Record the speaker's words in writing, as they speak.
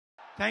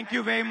Thank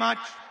you very much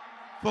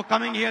for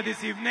coming here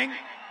this evening.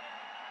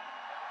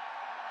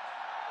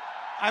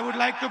 I would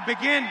like to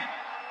begin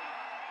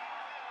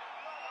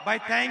by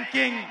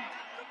thanking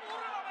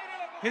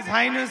His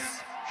Highness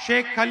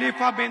Sheikh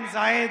Khalifa bin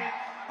Zayed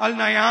Al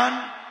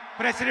Nahyan,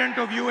 President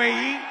of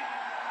UAE,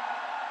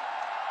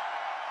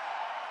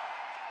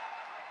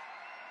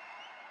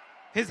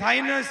 His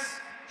Highness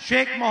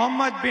Sheikh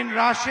Mohammed bin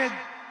Rashid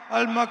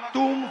Al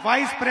Maktoum,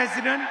 Vice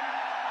President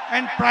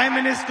and Prime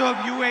Minister of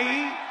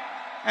UAE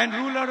and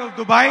ruler of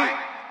Dubai,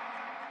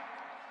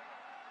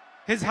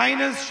 His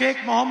Highness Sheikh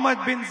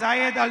Mohammed bin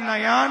Zayed Al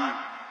Nahyan,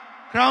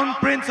 Crown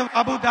Prince of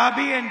Abu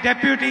Dhabi and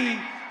Deputy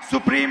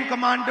Supreme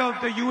Commander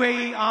of the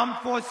UAE Armed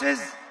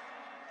Forces,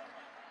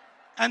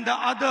 and the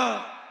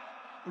other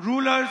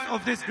rulers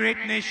of this great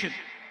nation.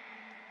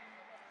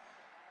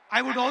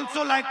 I would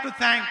also like to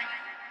thank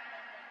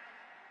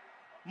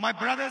my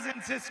brothers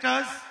and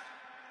sisters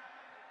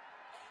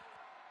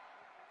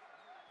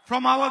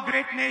from our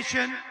great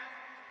nation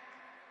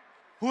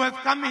who have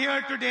come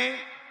here today.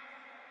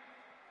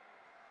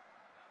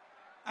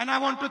 And I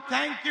want to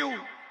thank you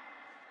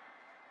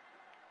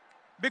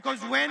because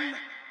when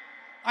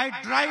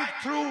I drive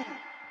through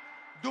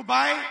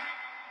Dubai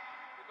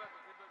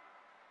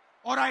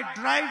or I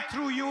drive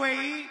through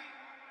UAE,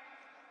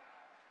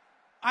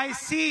 I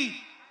see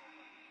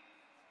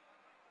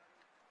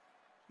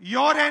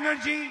your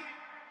energy,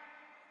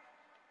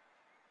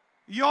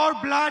 your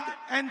blood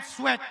and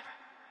sweat.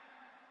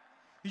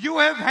 You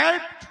have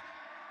helped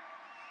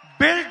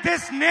build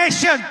this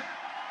nation.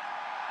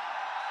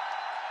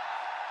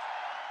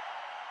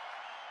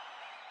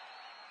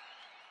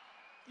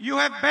 You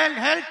have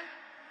helped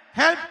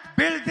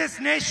build this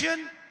nation.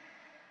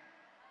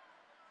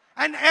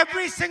 And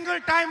every single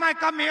time I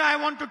come here, I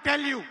want to tell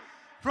you,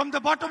 from the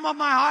bottom of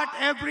my heart,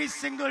 every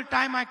single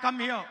time I come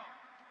here,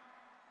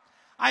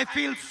 I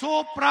feel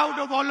so proud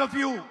of all of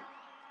you.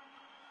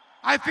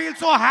 I feel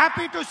so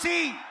happy to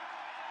see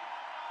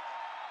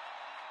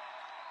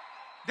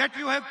that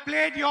you have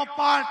played your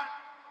part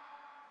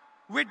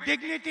with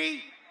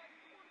dignity,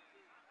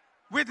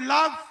 with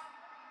love,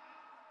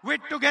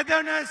 with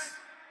togetherness,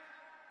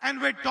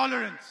 and with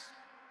tolerance.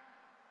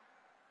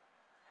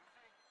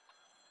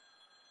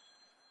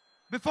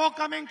 Before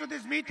coming to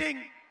this meeting,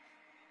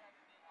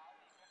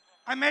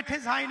 I met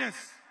His Highness.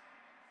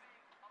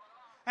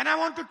 And I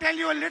want to tell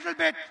you a little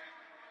bit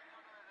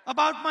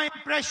about my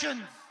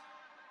impressions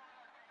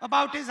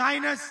about His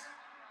Highness,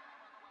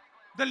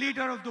 the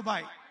leader of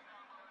Dubai.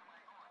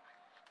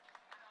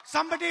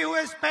 Somebody who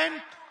has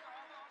spent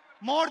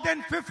more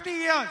than 50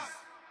 years,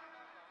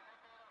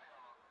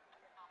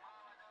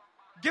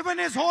 given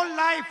his whole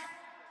life,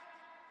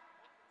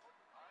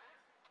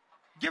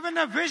 given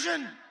a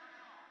vision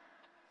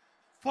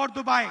for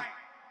Dubai.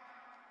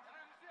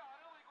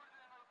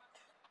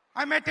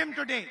 I met him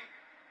today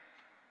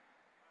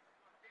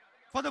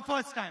for the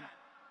first time.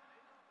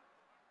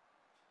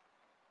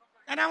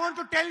 And I want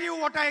to tell you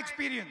what I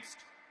experienced.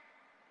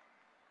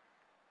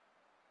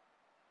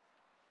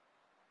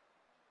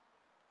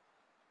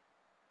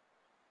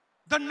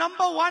 The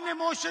number one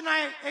emotion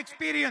I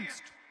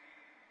experienced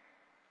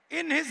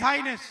in His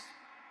Highness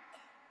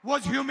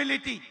was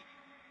humility.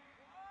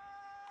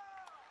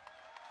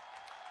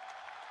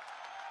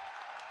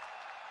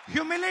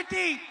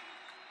 Humility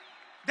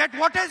that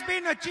what has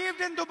been achieved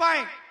in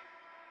Dubai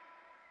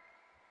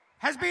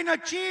has been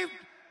achieved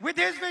with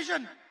his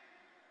vision.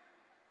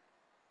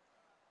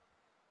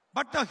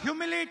 But the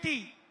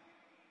humility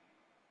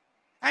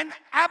and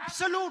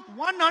absolute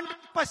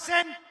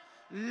 100%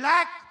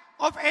 lack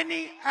of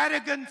any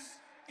arrogance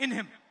in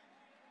him.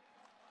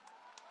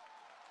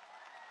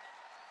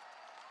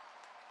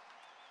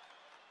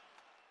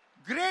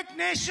 Great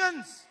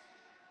nations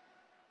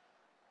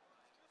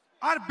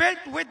are built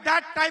with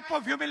that type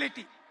of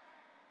humility.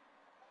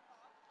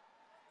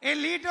 A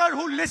leader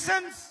who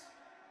listens,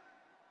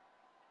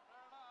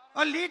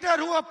 a leader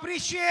who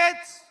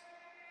appreciates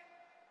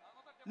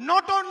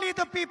not only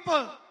the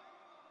people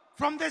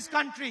from this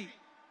country,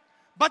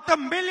 but the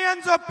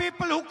millions of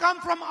people who come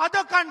from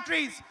other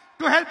countries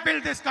to help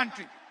build this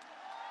country.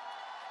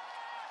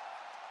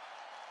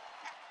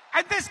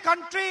 And this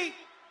country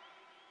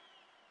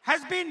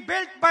has been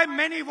built by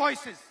many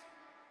voices.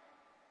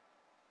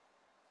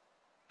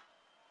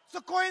 It's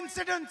a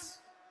coincidence.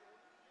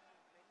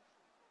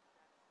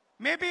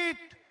 Maybe it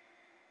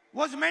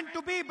was meant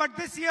to be, but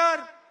this year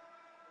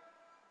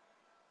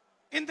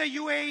in the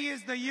UAE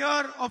is the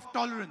year of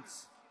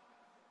tolerance.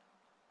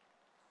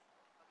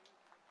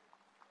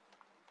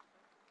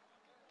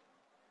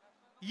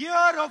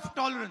 Year of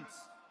tolerance.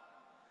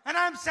 And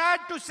I'm sad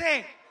to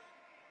say,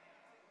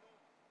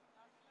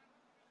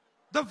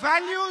 the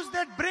values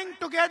that bring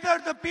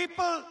together the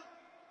people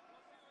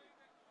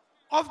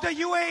of the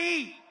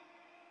UAE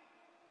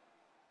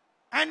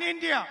and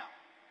India,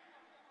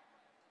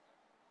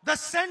 the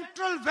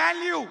central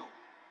value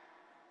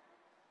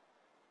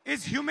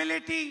is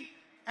humility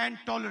and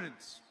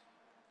tolerance.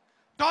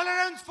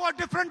 Tolerance for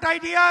different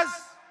ideas,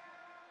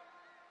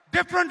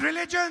 different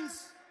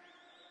religions,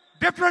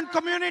 different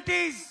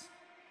communities,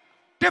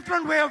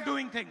 different way of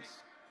doing things.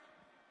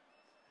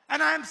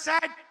 And I am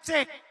sad to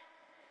say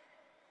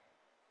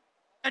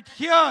that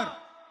here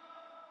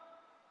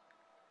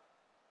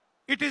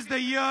it is the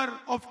year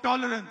of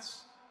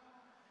tolerance.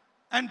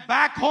 And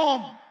back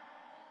home,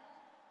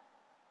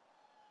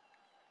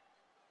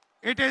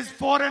 it is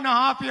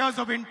 4.5 years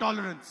of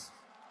intolerance.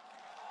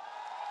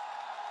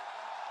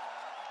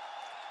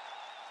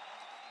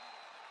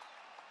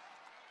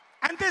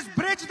 And this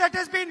bridge that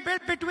has been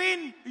built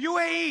between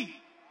UAE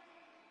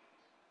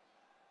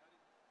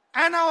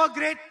and our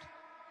great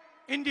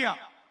India,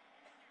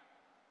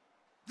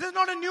 this is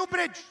not a new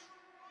bridge.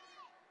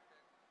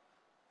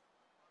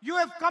 You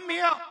have come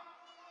here,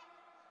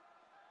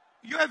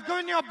 you have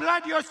given your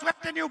blood, your sweat,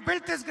 and you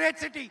built this great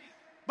city,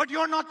 but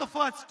you're not the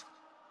first.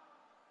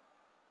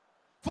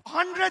 For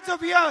hundreds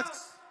of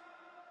years,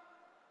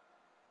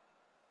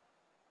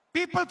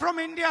 people from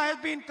India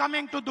have been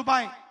coming to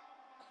Dubai,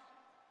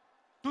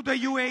 to the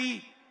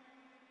UAE.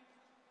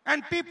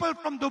 And people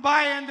from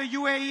Dubai and the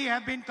UAE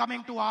have been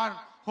coming to our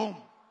home.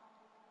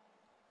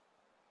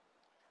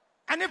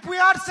 And if we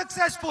are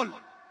successful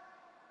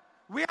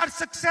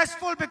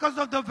because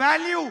of the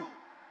value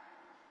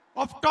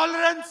of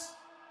tolerance,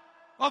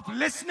 of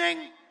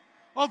listening,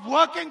 of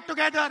working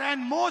together,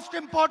 and most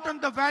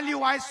important, the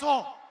value I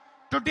saw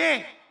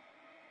today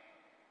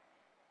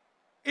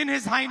in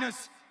His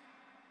Highness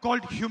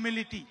called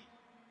humility.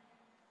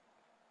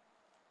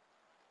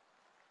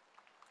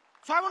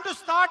 So I want to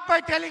start by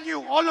telling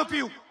you, all of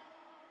you,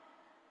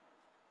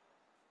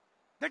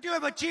 that you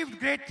have achieved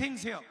great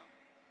things here.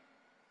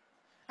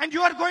 And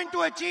you are going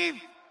to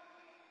achieve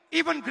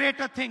even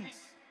greater things.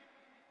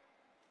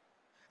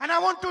 And I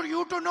want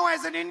you to know,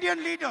 as an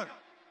Indian leader,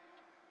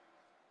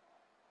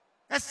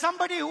 as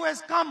somebody who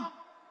has come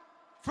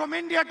from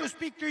India to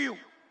speak to you,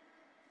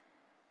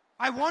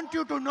 I want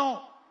you to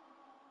know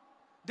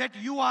that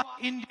you are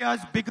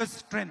India's biggest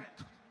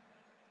strength.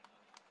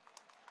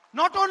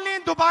 Not only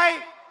in Dubai,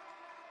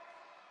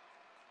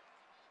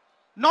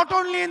 not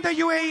only in the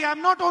UAE,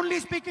 I'm not only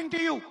speaking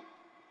to you.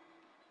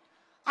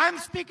 I'm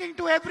speaking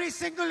to every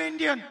single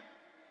Indian,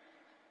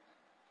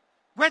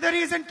 whether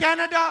he's in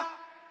Canada,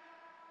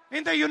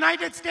 in the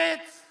United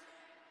States,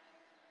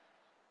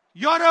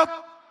 Europe,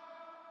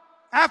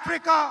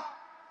 Africa,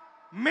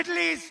 Middle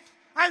East.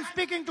 I'm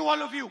speaking to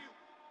all of you.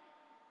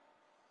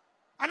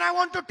 And I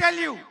want to tell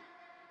you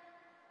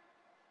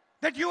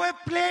that you have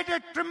played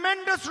a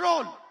tremendous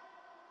role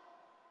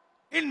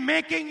in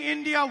making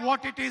India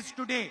what it is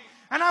today.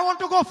 And I want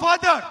to go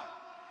further.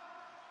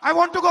 I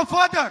want to go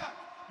further,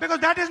 because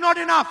that is not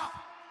enough.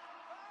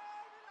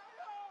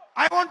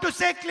 I want to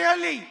say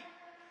clearly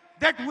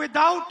that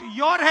without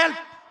your help,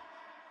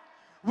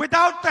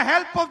 without the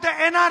help of the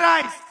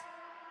NRIs,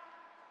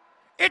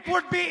 it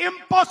would be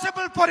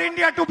impossible for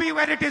India to be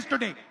where it is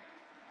today.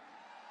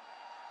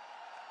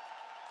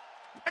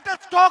 Let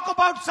us talk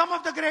about some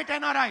of the great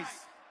NRIs.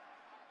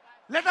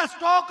 Let us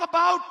talk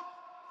about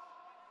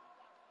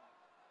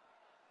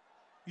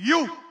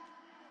you.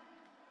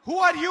 Who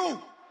are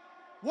you?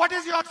 What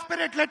is your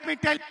spirit? Let me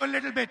tell you a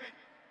little bit.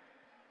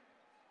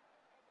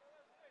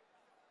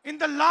 In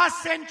the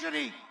last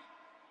century,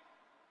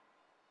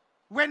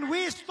 when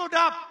we stood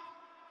up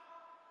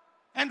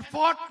and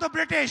fought the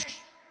British,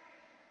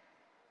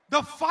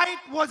 the fight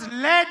was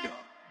led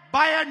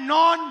by a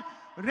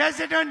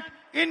non-resident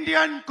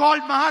Indian called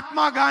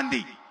Mahatma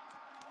Gandhi.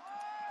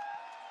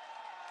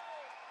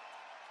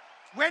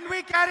 When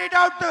we carried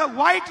out the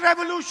White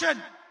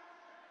Revolution,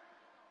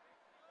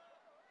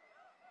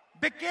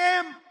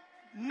 became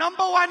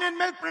 #1 in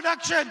milk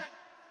production,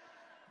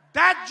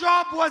 that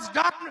job was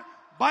done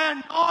by a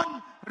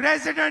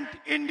non-resident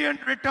Indian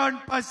returned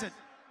person.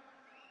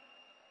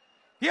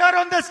 Here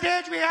on the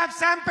stage we have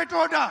Sam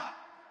Petroda.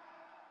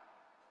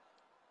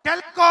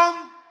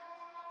 Telecom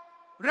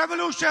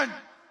revolution,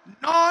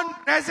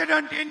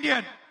 non-resident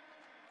Indian.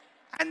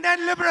 And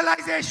then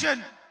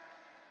liberalization.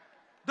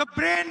 The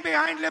brain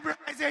behind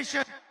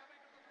liberalization,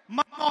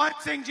 Manmohan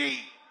Singh ji,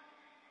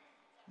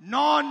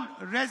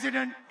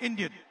 non-resident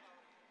Indian.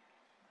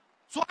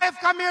 So I have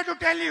come here to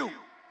tell you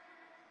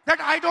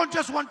that I don't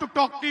just want to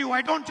talk to you.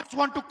 I don't just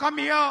want to come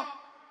here,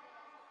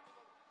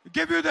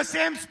 give you the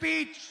same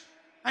speech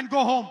and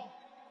go home.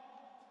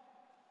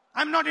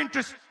 I'm not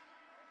interested.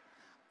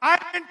 I'm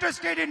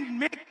interested in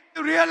making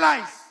you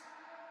realize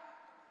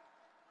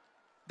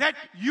that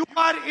you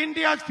are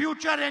India's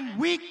future and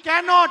we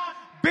cannot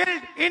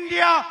build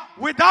India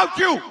without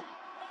you.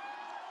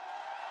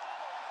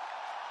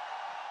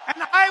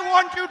 And I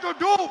want you to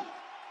do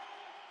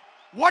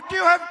what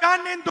you have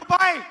done in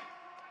Dubai,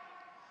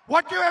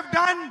 what you have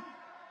done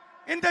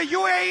in the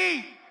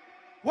UAE,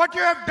 what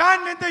you have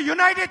done in the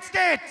United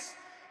States,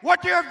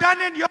 what you have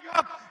done in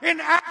Europe,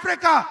 in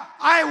Africa.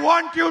 I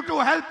want you to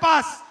help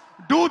us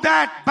do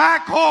that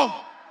back home.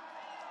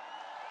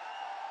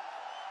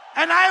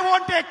 And I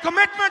want a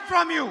commitment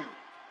from you.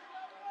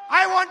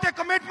 I want a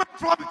commitment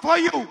for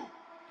you.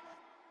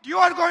 You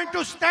are going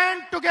to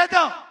stand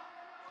together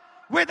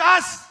with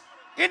us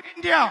in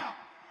India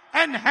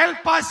and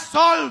help us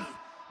solve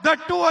the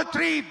 2 or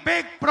 3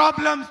 big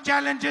problems,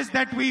 challenges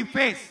that we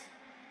face.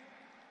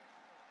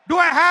 Do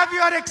I have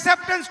your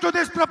acceptance to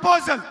this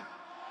proposal?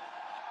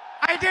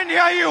 I didn't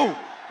hear you.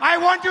 I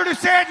want you to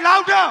say it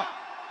louder.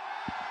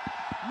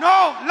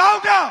 No,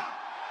 louder.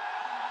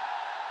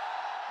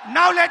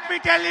 Now let me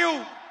tell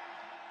you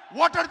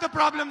what are the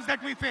problems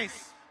that we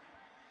face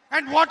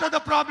and what are the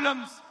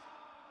problems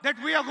that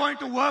we are going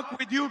to work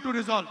with you to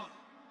resolve.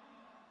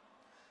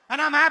 And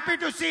I'm happy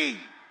to see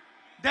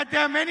that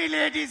there are many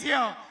ladies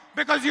here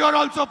because you're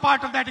also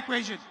part of that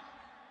equation.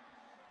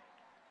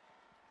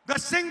 The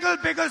single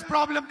biggest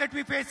problem that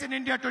we face in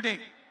India today,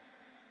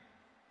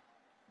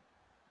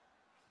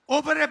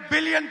 over 1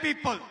 billion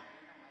people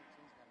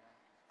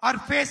are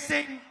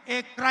facing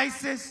a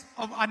crisis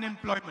of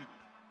unemployment.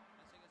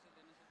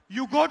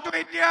 You go to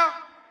India,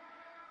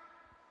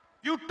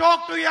 you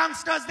talk to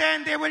youngsters there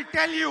and they will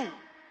tell you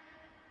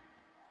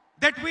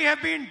that we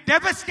have been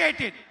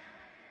devastated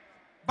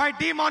by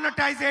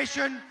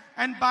demonetization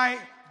and by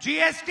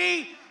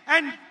GST,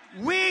 and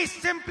we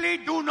simply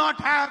do not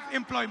have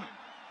employment.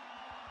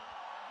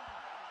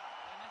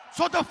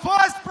 So the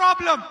first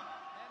problem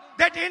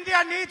that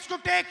India needs to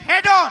take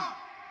head on,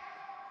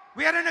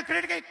 we are in a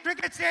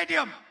cricket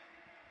stadium,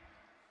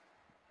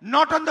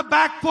 not on the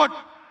back foot,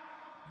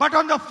 but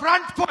on the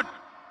front foot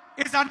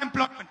is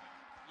unemployment.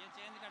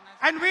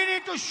 And we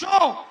need to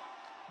show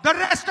the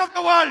rest of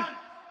the world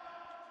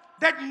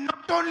that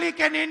not only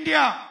can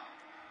India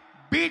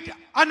beat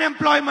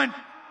unemployment,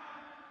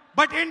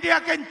 but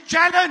India can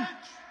challenge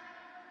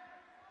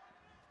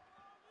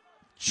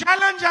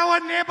our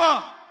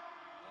neighbor,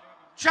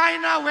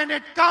 China, when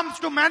it comes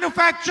to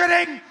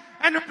manufacturing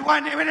and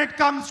when it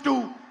comes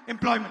to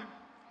employment.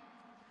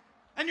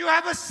 And you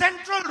have a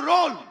central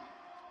role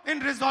in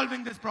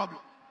resolving this problem.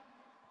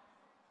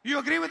 You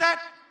agree with that?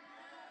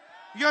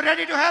 You're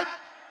ready to help?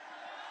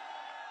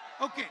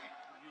 Okay.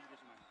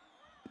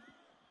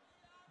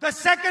 The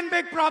second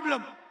big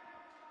problem,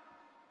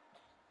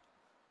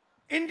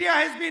 India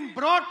has been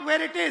brought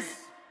where it is.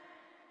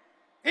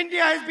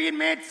 India has been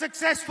made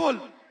successful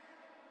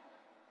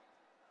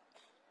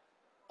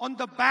on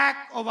the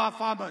back of our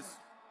farmers.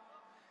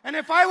 And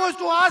if I was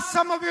to ask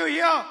some of you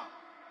here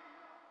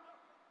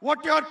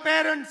what your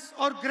parents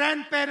or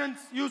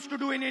grandparents used to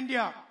do in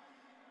India,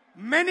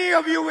 many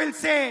of you will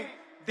say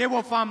they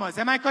were farmers.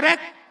 Am I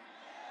correct?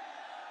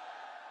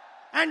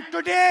 And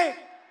today,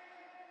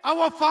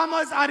 our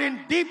farmers are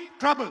in deep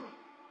trouble.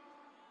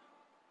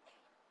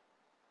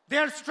 They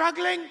are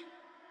struggling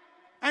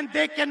and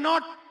they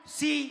cannot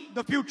see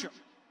the future.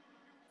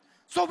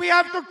 So we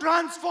have to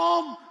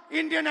transform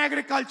Indian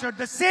agriculture.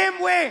 The same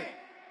way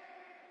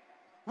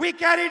we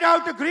carried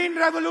out a green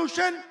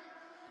revolution,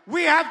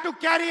 we have to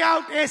carry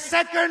out a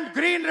second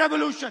green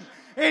revolution,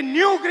 a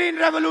new green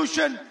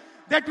revolution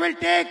that will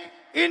take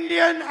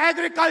Indian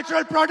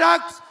agricultural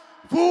products,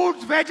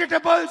 foods,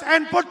 vegetables,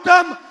 and put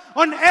them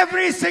on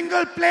every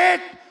single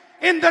plate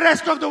in the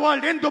rest of the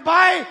world. In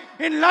Dubai,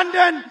 in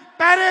London,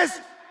 Paris,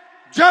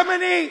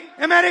 Germany,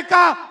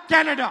 America,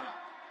 Canada.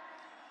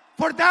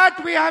 For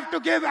that, we have to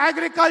give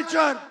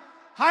agriculture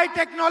high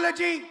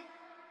technology,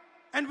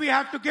 and we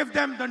have to give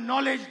them the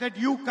knowledge that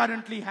you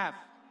currently have.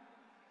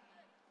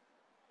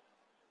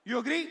 You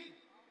agree?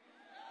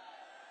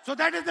 So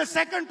that is the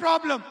second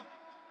problem.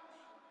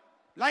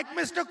 Like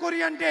Mr.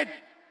 Kurian did,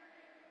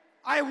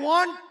 I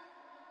want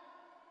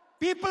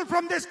people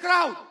from this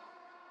crowd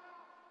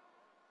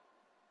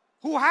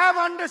who have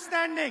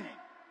understanding,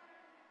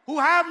 who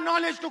have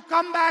knowledge to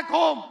come back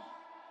home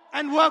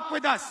and work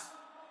with us.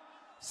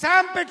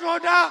 Sam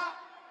Pitroda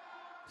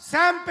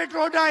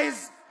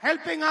is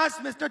helping us,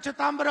 Mr.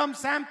 Chithambaram,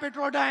 Sam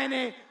Pitroda and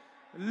a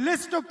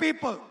list of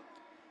people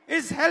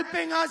is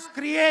helping us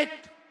create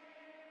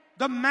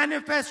the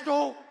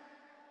manifesto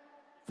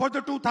for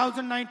the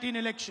 2019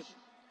 election.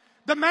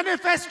 The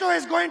manifesto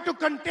is going to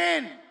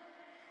contain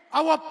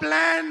our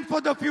plan for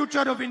the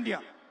future of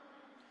India.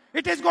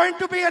 It is going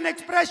to be an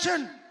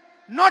expression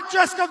not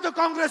just of the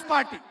Congress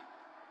party,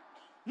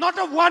 not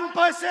of one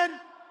person,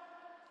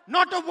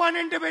 not of one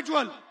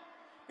individual.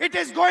 It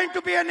is going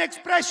to be an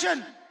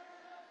expression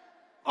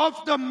of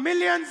the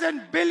millions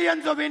and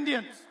billions of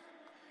Indians.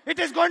 It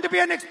is going to be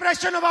an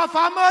expression of our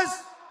farmers,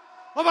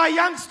 of our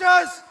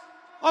youngsters,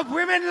 of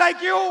women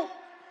like you,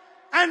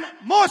 and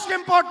most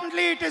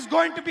importantly, it is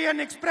going to be an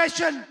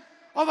expression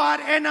of our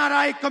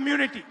NRI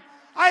community.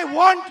 I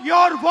want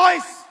your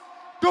voice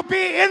to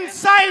be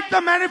inside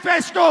the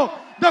manifesto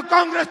the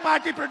Congress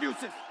party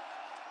produces.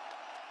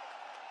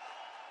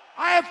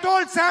 I have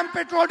told Sam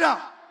Pitroda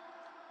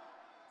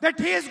that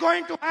he is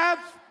going to have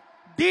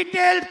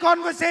detailed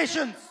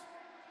conversations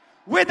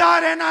with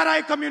our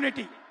NRI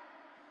community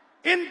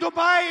in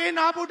Dubai, in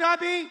Abu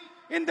Dhabi,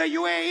 in the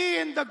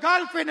UAE, in the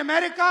Gulf, in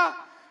America,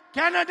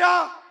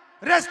 Canada,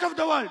 rest of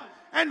the world.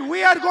 And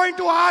we are going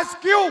to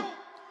ask you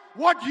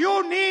what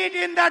you need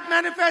in that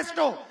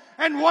manifesto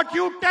and what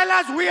you tell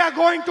us we are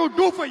going to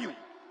do for you.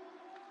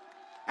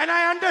 And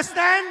I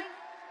understand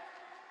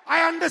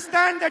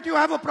that you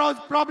have a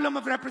problem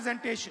of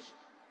representation.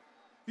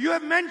 You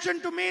have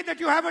mentioned to me that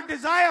you have a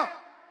desire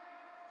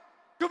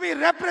to be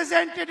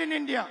represented in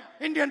India,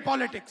 Indian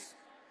politics.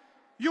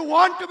 You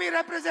want to be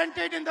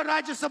represented in the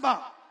Rajya Sabha.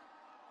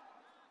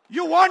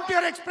 You want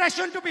your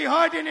expression to be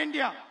heard in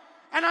India.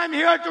 And I'm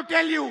here to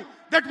tell you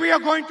that we are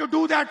going to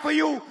do that for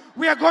you.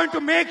 We are going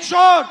to make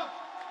sure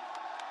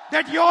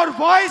that your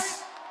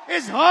voice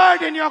is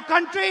heard in your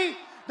country,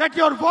 that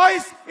your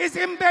voice is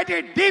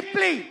embedded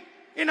deeply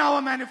in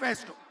our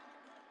manifesto.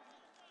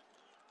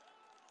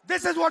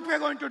 This is what we are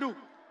going to do.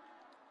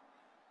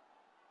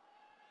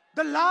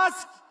 The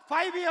last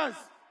 5 years,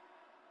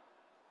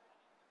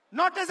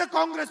 not as a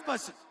Congress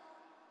person,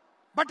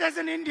 but as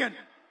an Indian,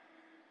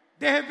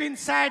 they have been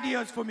sad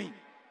years for me.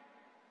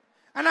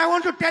 And I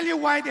want to tell you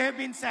why they have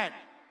been sad.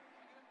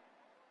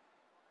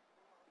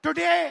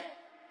 Today,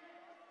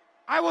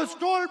 I was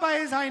told by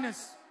His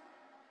Highness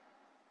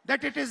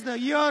that it is the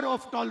year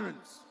of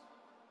tolerance.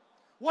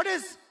 What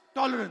is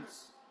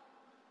tolerance?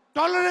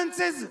 Tolerance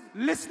is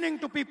listening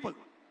to people.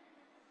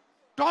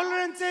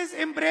 Tolerance is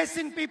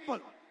embracing people.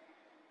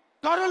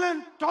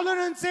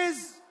 Tolerance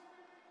is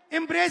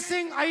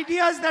embracing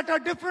ideas that are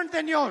different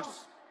than yours.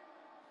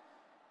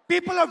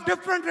 People of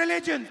different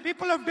religions,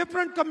 people of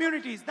different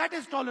communities, that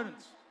is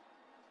tolerance.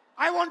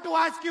 I want to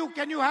ask you,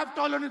 can you have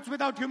tolerance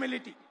without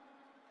humility?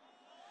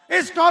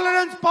 Is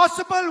tolerance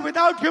possible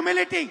without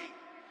humility?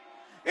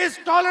 Is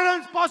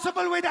tolerance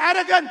possible with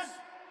arrogance?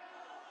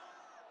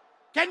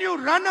 Can you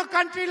run a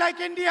country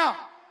like India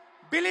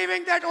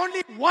believing that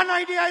only one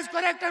idea is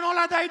correct and all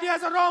other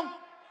ideas are wrong?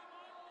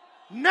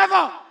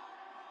 Never.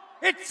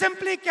 It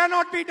simply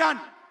cannot be done.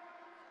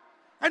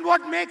 And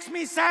what makes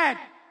me sad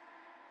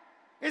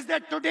is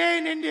that today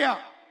in India,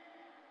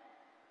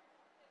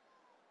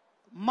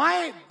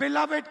 my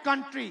beloved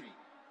country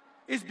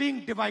is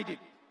being divided.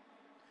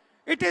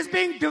 It is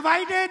being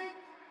divided,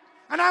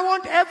 and I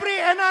want every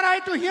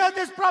NRI to hear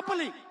this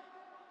properly.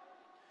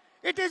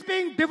 It is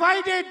being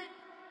divided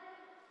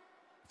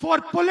for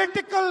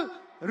political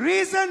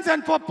reasons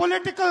and for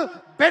political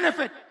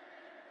benefit.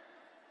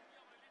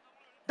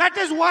 That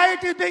is why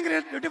it is being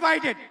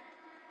divided.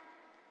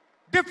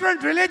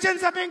 Different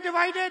religions are being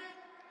divided.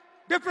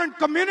 Different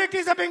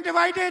communities are being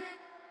divided.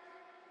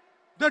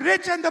 The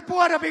rich and the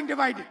poor are being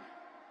divided.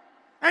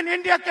 And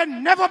India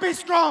can never be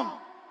strong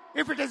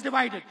if it is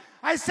divided.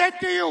 I said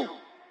to you,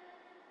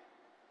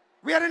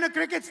 we are in a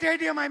cricket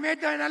stadium. I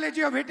made the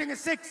analogy of hitting a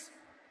six.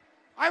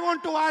 I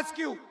want to ask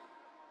you,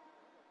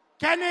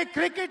 can a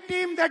cricket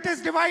team that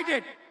is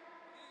divided,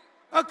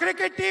 a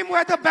cricket team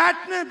where the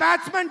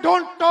batsmen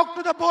don't talk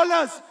to the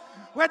bowlers,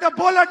 where the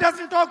bowler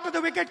doesn't talk to the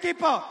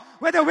wicketkeeper,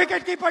 where the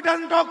wicketkeeper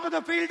doesn't talk to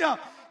the fielder,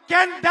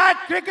 can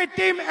that cricket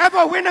team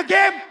ever win a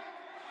game?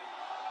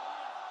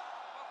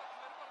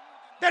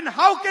 Then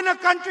how can a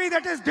country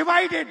that is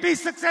divided be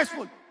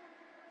successful?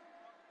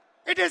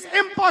 It is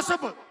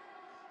impossible.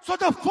 So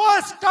the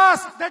first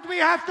task that we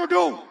have to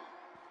do,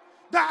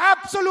 the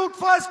absolute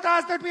first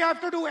task that we have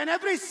to do, and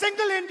every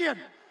single Indian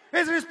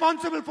is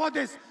responsible for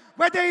this,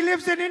 whether he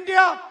lives in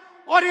India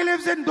or he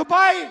lives in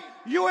Dubai,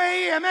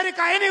 UAE,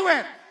 America,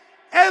 anywhere,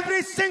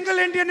 every single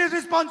Indian is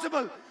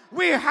responsible.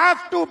 We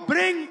have to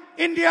bring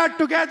India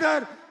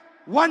together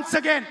once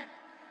again.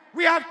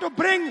 We have to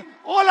bring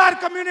all our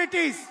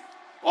communities,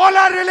 all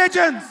our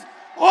religions,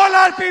 all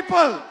our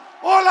people,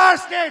 all our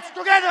states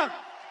together.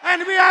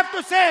 And we have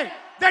to say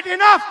that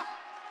enough.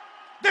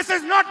 This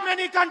is not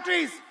many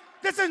countries.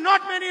 This is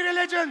not many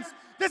religions.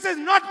 This is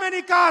not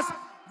many castes.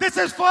 This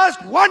is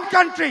first one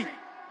country.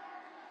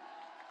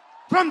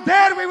 From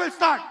there we will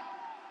start.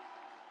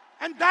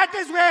 And that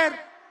is where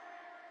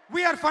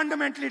we are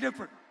fundamentally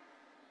different.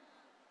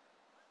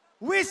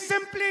 We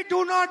simply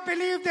do not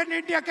believe that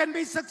India can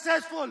be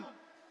successful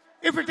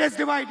if it is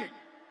divided.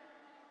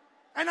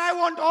 And I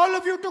want all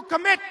of you to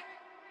commit,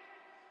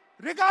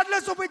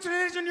 regardless of which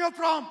religion you're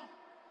from.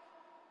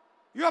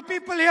 You have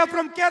people here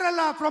from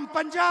Kerala, from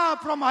Punjab,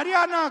 from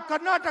Haryana,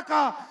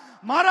 Karnataka,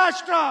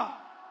 Maharashtra.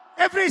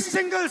 Every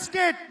single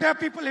state, there are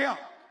people here.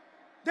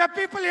 There are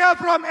people here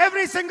from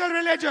every single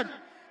religion,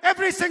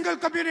 every single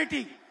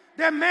community.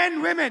 There are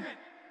men, women.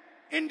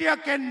 India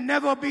can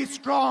never be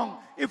strong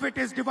if it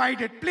is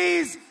divided.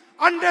 Please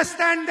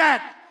understand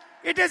that.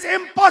 It is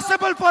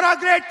impossible for our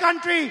great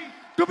country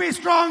to be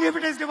strong if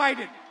it is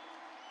divided.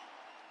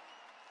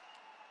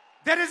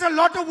 There is a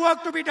lot of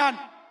work to be done.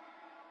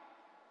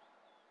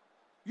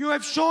 You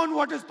have shown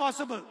what is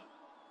possible.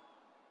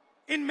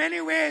 In many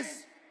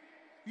ways,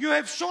 you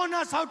have shown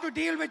us how to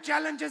deal with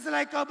challenges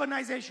like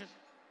urbanization.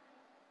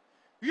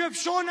 You have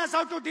shown us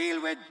how to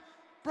deal with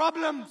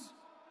problems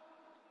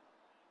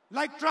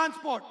like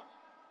transport.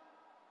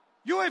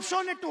 You have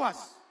shown it to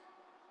us.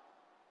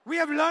 We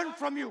have learned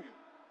from you.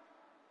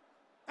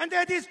 And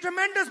there are these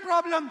tremendous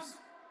problems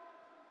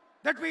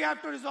that we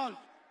have to resolve.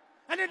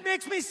 And it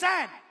makes me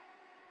sad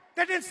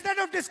that instead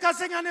of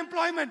discussing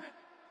unemployment,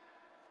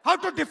 how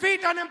to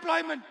defeat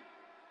unemployment,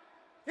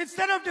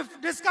 instead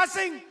of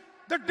discussing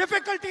the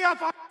difficulty our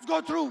farmers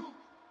go through,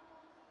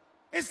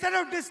 instead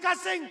of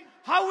discussing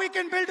how we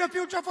can build a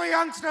future for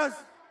youngsters,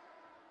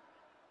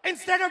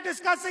 instead of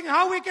discussing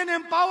how we can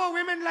empower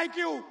women like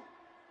you,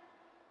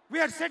 we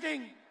are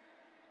sitting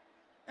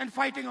and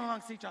fighting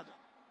amongst each other.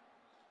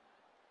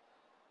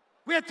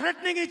 We are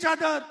threatening each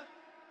other,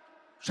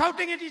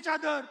 shouting at each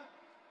other,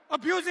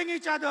 abusing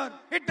each other.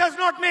 It does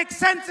not make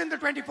sense in the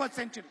 21st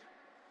century.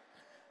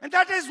 And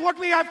that is what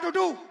we have to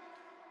do.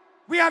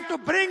 We have to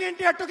bring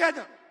India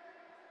together,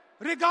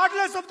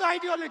 regardless of the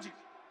ideology,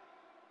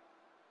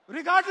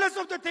 regardless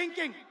of the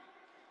thinking.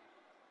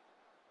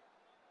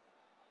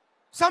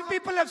 Some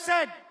people have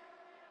said,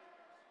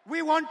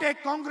 we want a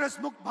Congress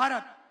Mukt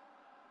Bharat.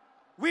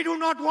 We do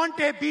not want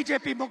a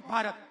BJP Mukt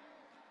Bharat.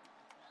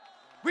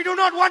 We do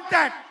not want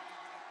that.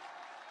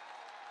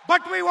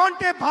 But we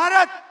want a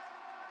Bharat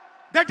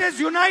that is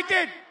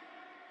united,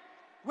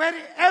 where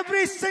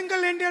every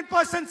single Indian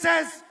person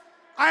says,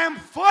 I am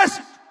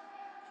first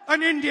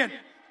an Indian,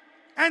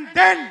 and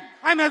then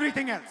I'm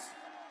everything else.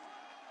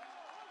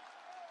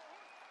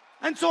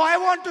 And so I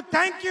want to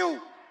thank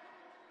you.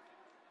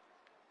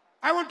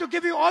 I want to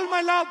give you all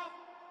my love,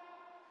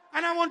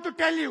 and I want to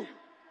tell you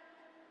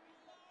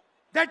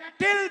that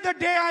till the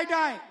day I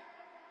die,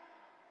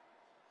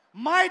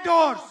 my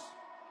doors,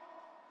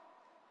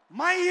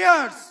 my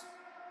ears,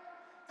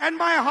 and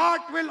my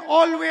heart will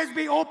always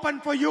be open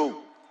for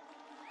you.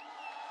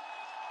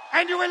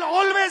 And you will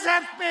always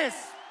have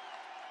space.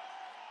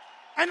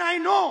 And I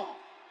know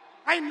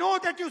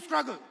that you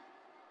struggle.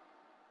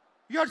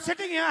 You're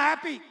sitting here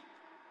happy.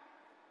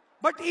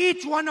 But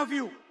each one of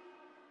you,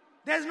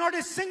 there's not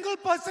a single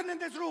person in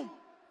this room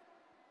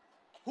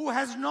who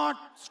has not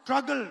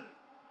struggled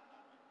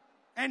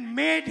and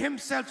made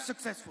himself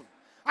successful.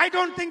 I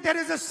don't think there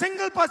is a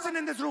single person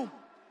in this room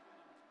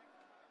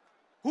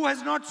who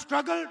has not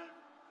struggled,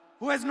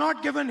 who has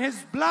not given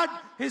his blood,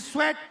 his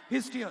sweat,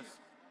 his tears.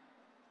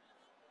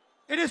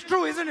 It is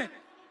true, isn't it?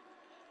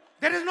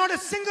 There is not a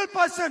single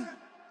person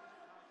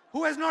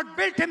who has not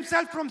built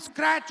himself from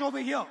scratch over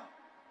here.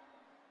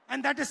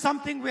 And that is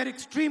something we're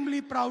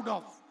extremely proud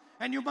of.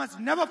 And you must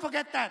never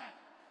forget that.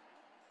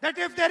 That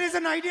if there is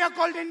an idea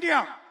called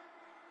India,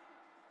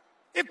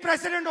 if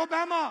President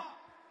Obama,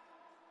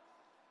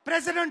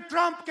 President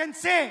Trump can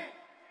say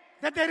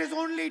that there is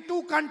only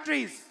two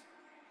countries,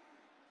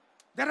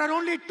 there are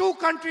only two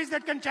countries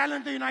that can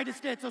challenge the United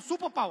States, a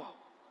superpower,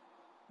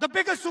 the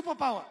biggest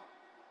superpower.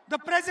 The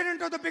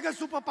president of the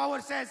biggest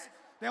superpower says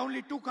there are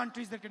only two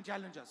countries that can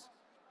challenge us.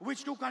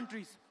 Which two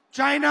countries?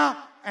 China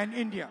and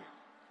India.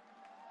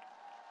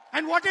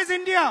 And what is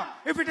India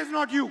if it is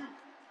not you?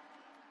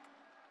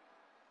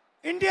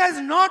 India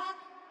is not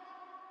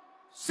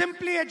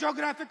simply a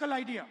geographical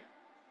idea.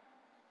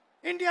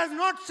 India is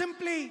not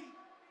simply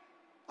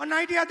an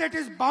idea that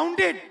is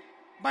bounded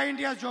by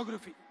India's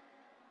geography.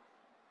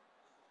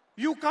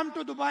 You come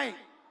to Dubai,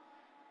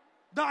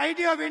 the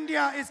idea of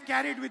India is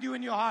carried with you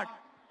in your heart.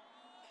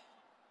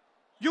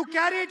 You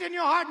carry it in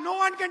your heart. No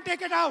one can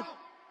take it out.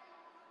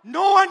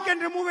 No one can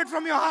remove it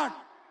from your heart.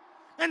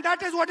 And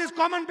that is what is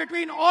common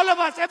between all of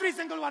us, every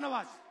single one of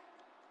us.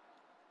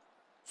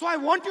 So I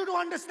want you to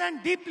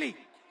understand deeply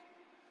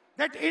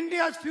that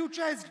India's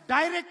future is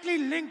directly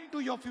linked to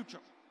your future.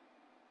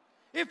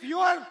 If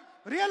you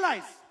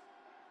realize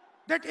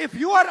that if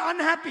you are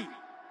unhappy,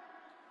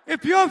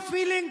 if you are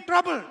feeling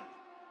trouble,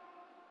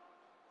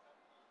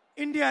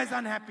 India is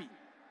unhappy.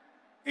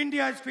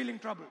 India is feeling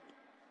trouble.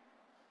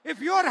 If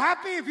you are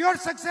happy, if you are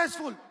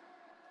successful,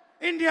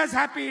 India is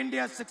happy,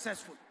 India is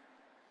successful.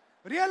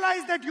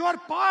 Realize that you are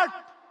part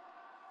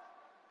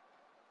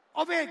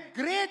of a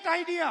great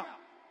idea,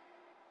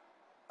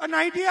 an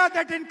idea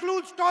that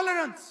includes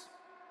tolerance,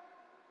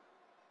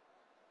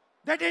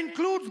 that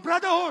includes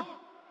brotherhood,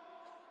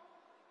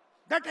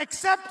 that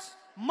accepts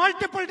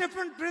multiple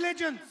different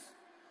religions,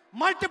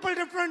 multiple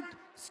different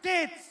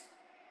states.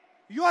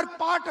 You are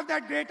part of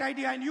that great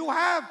idea, and you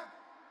have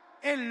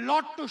a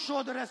lot to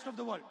show the rest of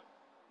the world.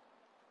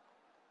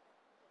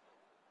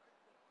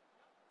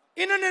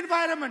 In an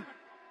environment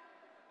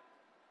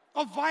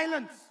of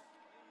violence,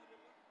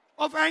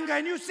 of anger,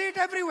 and you see it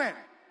everywhere.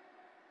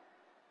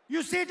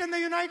 You see it in the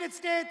United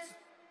States,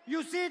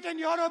 you see it in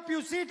Europe,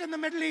 you see it in the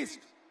Middle East.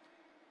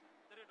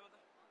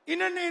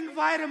 In an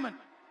environment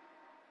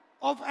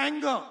of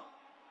anger,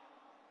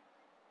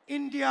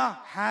 India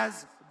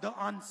has the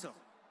answer.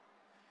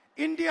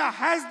 India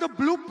has the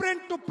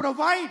blueprint to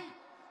provide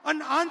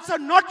an answer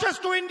not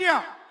just to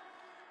India,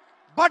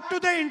 but to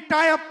the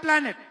entire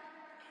planet.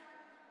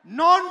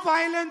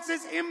 Non-violence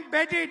is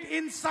embedded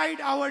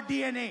inside our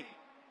DNA.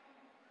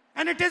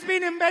 And it has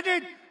been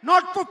embedded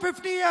not for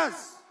 50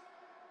 years.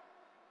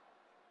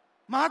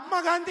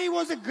 Mahatma Gandhi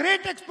was a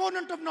great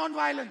exponent of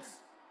non-violence.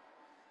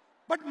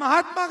 But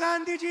Mahatma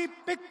Gandhi ji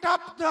picked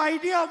up the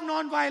idea of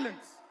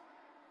non-violence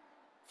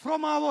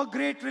from our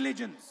great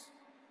religions,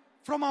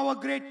 from our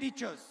great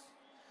teachers.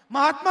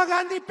 Mahatma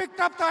Gandhi picked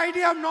up the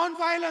idea of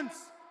non-violence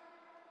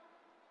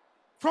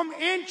from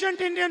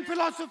ancient Indian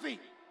philosophy,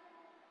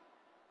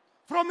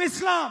 from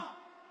Islam,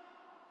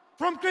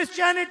 from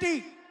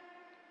Christianity,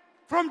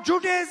 from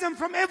Judaism,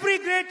 from every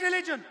great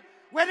religion,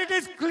 where it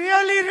is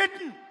clearly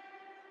written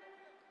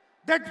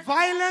that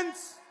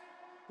violence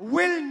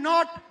will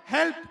not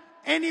help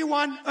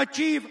anyone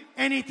achieve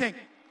anything.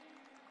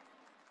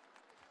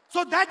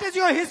 So that is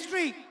your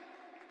history.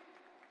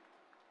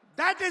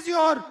 That is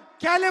your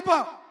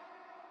caliber.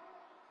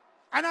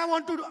 And I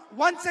want to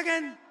once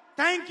again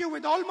thank you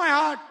with all my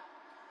heart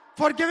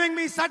for giving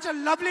me such a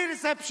lovely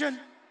reception,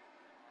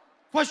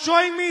 for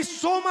showing me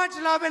so much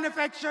love and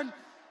affection,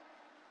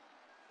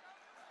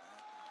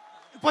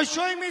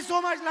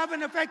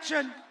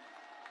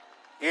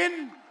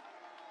 in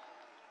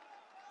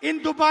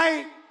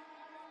Dubai,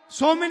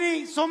 so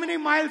many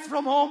miles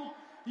from home.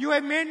 You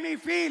have made me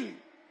feel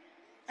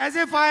as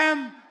if I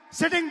am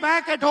sitting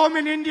back at home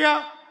in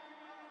India.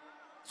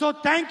 So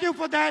thank you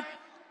for that.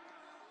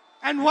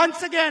 And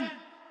once again,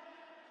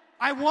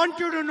 I want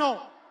you to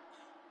know,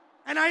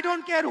 and I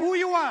don't care who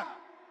you are,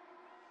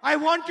 I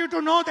want you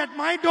to know that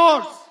my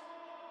doors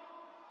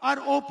are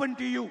open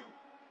to you.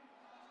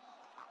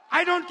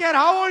 I don't care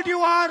how old you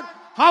are,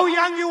 how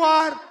young you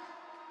are,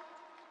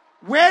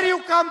 where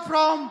you come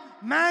from,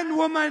 man,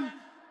 woman,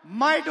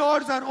 my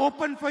doors are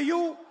open for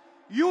you.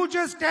 You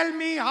just tell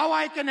me how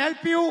I can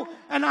help you,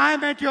 and I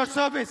am at your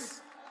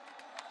service.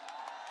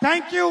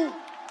 Thank you.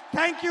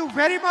 Thank you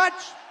very much.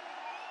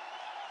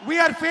 We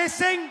are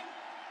facing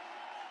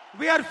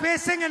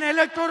an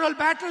electoral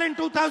battle in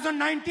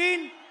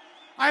 2019.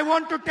 I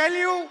want to tell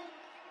you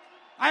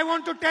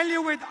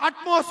with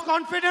utmost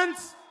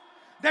confidence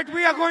that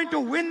we are going to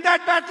win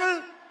that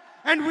battle,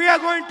 and we are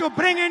going to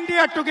bring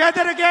India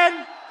together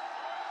again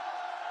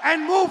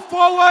and move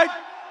forward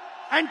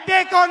and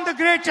take on the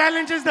great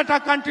challenges that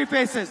our country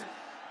faces.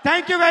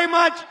 Thank you very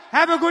much.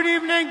 Have a good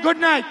evening. Good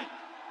night.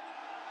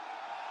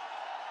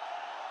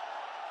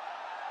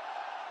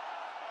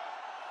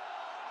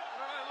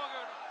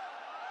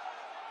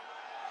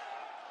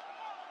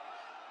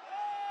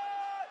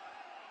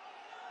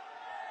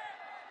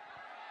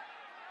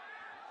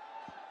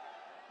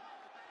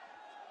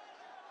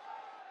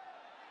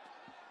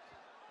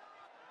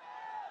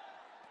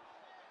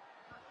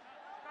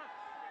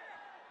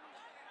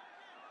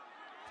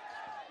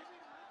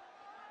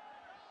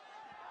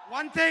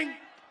 One thing,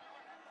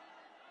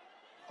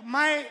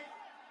 my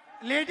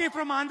lady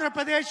from Andhra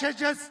Pradesh has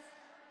just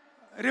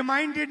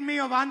reminded me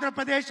of Andhra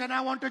Pradesh, and I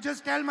want to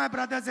just tell my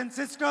brothers and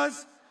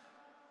sisters,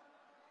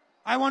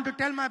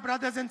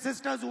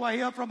 who are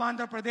here from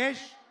Andhra Pradesh,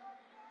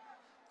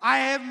 I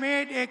have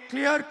made a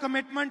clear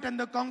commitment, and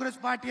the Congress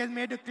party has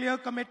made a clear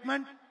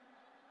commitment.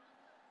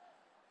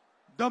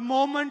 The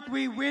moment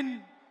we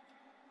win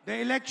the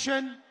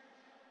election,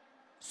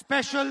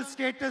 special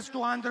status to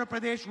Andhra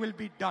Pradesh will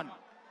be done.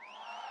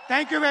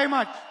 Thank you very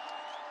much.